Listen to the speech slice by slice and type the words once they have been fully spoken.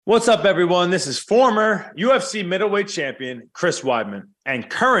What's up, everyone? This is former UFC middleweight champion Chris Weidman and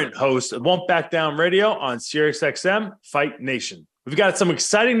current host of Won't Back Down Radio on SiriusXM Fight Nation. We've got some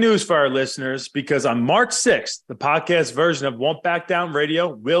exciting news for our listeners because on March 6th, the podcast version of Won't Back Down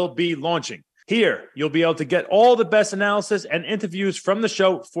Radio will be launching. Here, you'll be able to get all the best analysis and interviews from the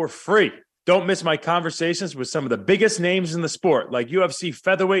show for free. Don't miss my conversations with some of the biggest names in the sport, like UFC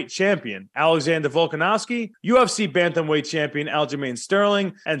featherweight champion Alexander Volkanovski, UFC bantamweight champion Aljamain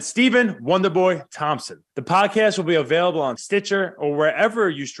Sterling, and Stephen Wonderboy Thompson. The podcast will be available on Stitcher or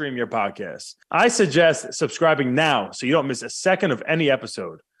wherever you stream your podcasts. I suggest subscribing now so you don't miss a second of any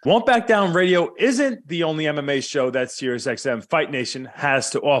episode. Won't Back Down Radio isn't the only MMA show that SiriusXM Fight Nation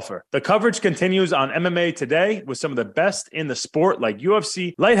has to offer. The coverage continues on MMA Today with some of the best in the sport like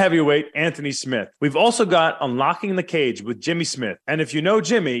UFC light heavyweight Anthony Smith. We've also got Unlocking the Cage with Jimmy Smith. And if you know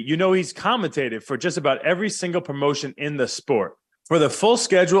Jimmy, you know he's commentated for just about every single promotion in the sport. For the full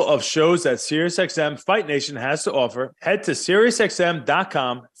schedule of shows that SiriusXM Fight Nation has to offer, head to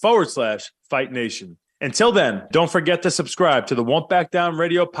SiriusXM.com/Fight Nation. Until then, don't forget to subscribe to the Won't Back Down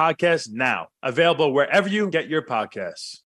Radio podcast now. Available wherever you get your podcasts.